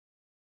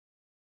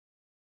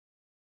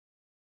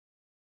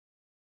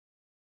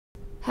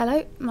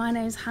Hello, my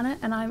name is Hannah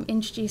and I'm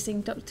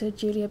introducing Dr.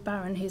 Julia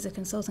Barron, who's a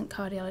consultant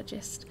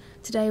cardiologist.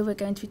 Today we're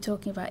going to be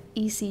talking about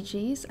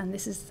ECGs, and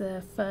this is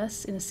the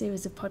first in a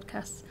series of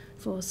podcasts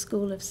for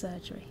School of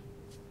Surgery.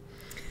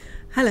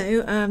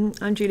 Hello,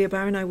 I'm Julia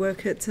Barron. I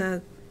work at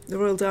the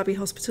Royal Derby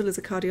Hospital as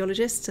a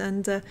cardiologist,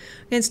 and I'm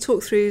going to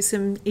talk through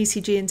some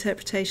ECG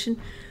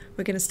interpretation.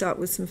 We're going to start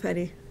with some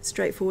fairly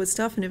straightforward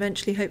stuff and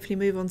eventually hopefully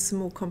move on to some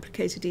more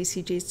complicated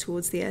ECGs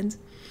towards the end.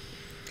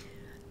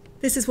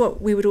 This is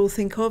what we would all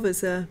think of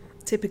as a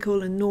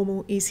typical and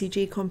normal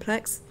ECG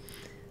complex.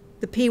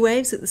 The P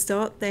waves at the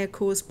start, they are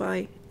caused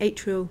by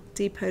atrial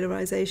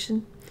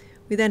depolarization.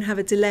 We then have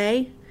a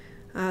delay,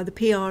 the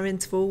PR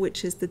interval,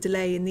 which is the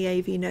delay in the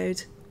AV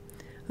node.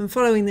 And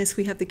following this,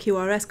 we have the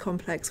Qrs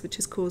complex, which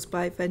is caused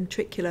by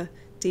ventricular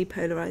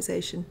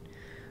depolarization.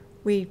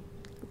 We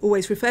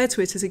always refer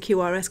to it as a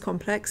QRS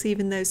complex,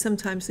 even though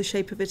sometimes the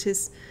shape of it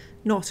is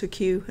not a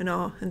Q, an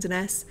R and an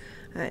S.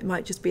 It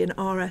might just be an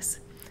RS.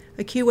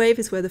 A Q wave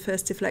is where the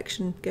first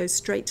deflection goes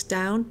straight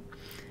down.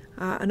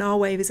 An R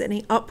wave is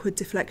any upward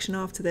deflection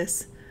after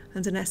this,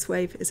 and an S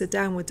wave is a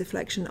downward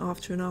deflection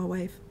after an R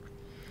wave.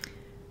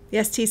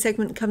 The ST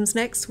segment comes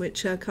next,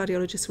 which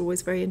cardiologists are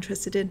always very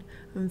interested in,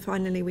 and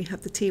finally we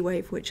have the T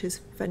wave, which is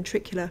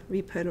ventricular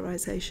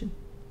repolarization.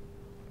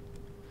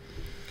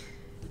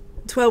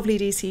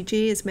 12-lead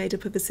ECG is made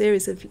up of a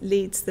series of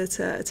leads that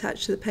are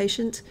attached to the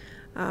patient.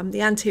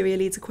 The anterior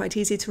leads are quite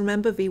easy to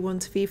remember,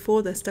 V1 to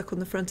V4, they're stuck on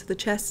the front of the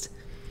chest.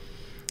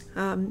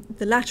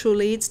 The lateral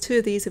leads, two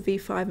of these are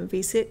V5 and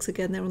V6,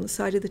 again they're on the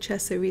side of the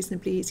chest, so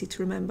reasonably easy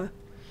to remember.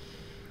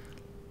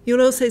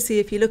 You'll also see,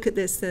 if you look at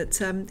this, that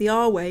the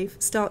R wave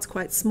starts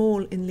quite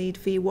small in lead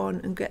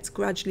V1 and gets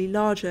gradually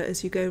larger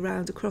as you go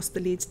round across the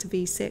leads to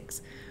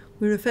V6.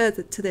 We refer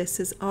to this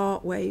as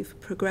R wave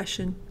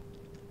progression.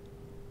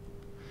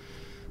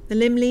 The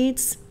limb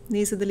leads,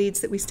 these are the leads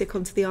that we stick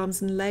onto the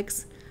arms and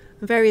legs,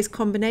 and various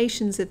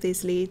combinations of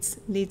these leads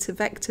lead to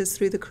vectors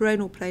through the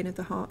coronal plane of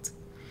the heart.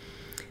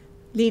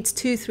 Leads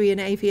 2, 3 and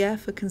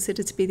AVF are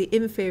considered to be the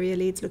inferior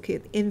leads looking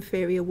at the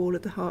inferior wall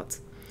of the heart,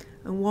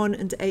 and 1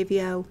 and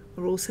AVL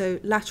are also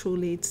lateral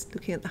leads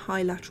looking at the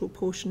high lateral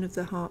portion of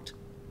the heart.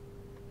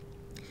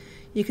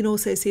 You can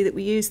also see that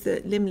we use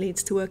the limb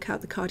leads to work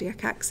out the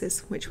cardiac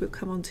axis, which we'll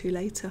come on to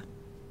later.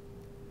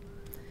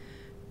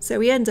 So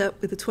we end up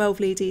with a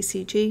 12-lead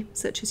ECG,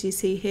 such as you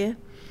see here.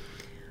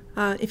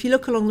 If you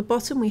look along the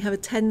bottom, we have a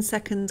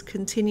 10-second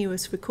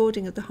continuous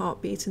recording of the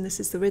heartbeat, and this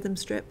is the rhythm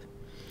strip.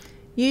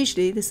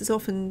 Usually this is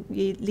often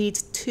lead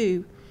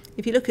 2.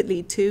 If you look at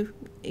lead 2,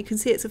 you can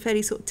see it's a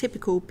fairly sort of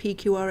typical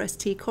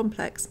PQRST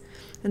complex,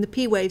 and the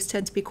P waves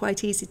tend to be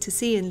quite easy to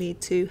see in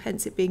lead 2,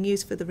 hence it being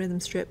used for the rhythm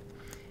strip.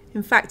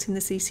 In fact, in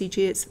this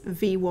ECG it's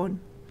V1.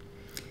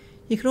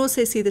 You can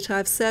also see that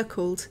I've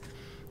circled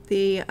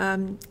the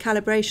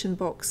calibration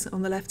box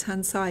on the left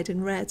hand side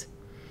in red.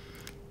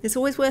 It's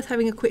always worth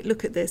having a quick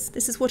look at this.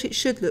 This is what it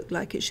should look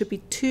like. It should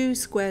be 2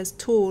 squares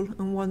tall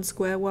and 1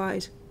 square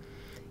wide.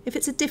 If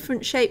it's a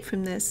different shape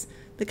from this,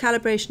 the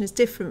calibration is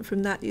different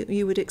from that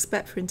you would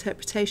expect for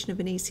interpretation of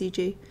an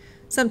ECG.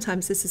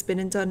 Sometimes this has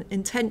been done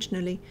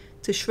intentionally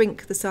to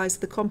shrink the size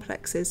of the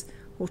complexes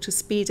or to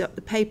speed up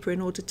the paper in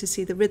order to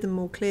see the rhythm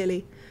more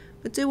clearly,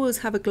 but do always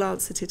have a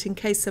glance at it in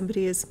case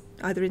somebody has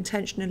either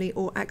intentionally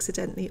or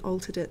accidentally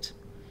altered it.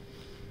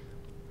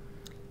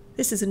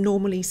 This is a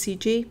normal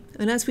ECG,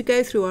 and as we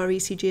go through our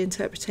ECG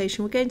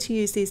interpretation, we're going to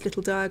use these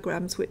little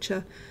diagrams which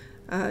are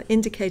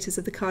indicators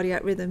of the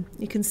cardiac rhythm.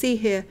 You can see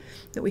here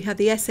that we have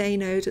the SA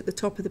node at the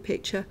top of the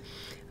picture,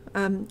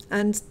 and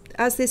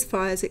as this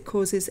fires it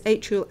causes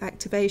atrial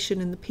activation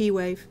in the P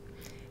wave,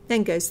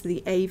 then goes to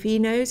the AV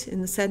node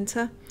in the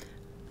centre,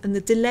 and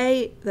the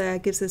delay there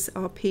gives us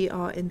our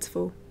PR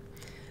interval.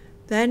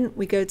 Then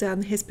we go down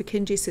the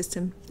Purkinje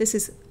system. This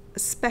is a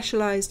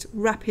specialised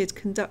rapid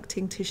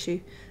conducting tissue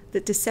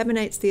that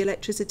disseminates the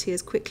electricity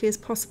as quickly as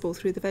possible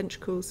through the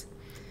ventricles.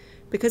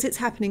 Because it's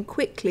happening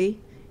quickly,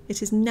 it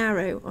is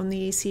narrow on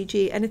the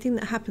ECG. Anything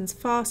that happens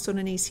fast on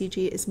an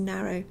ECG is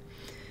narrow.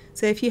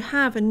 So if you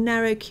have a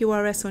narrow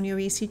QRS on your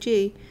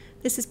ECG,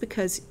 this is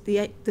because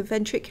the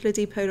ventricular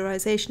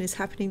depolarization is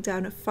happening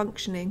down a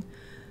functioning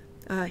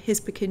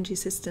Purkinje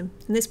system.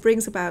 And this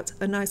brings about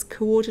a nice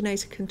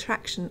coordinated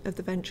contraction of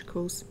the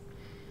ventricles.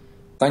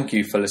 Thank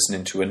you for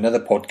listening to another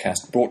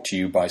podcast brought to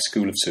you by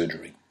School of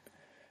Surgery.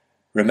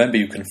 Remember,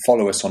 you can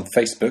follow us on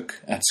Facebook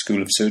at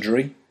School of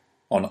Surgery,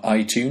 on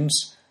iTunes,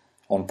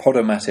 on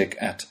Podomatic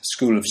at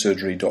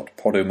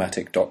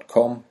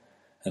schoolofsurgery.podomatic.com,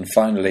 and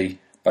finally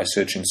by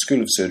searching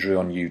School of Surgery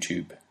on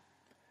YouTube.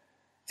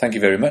 Thank you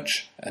very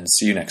much, and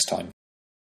see you next time.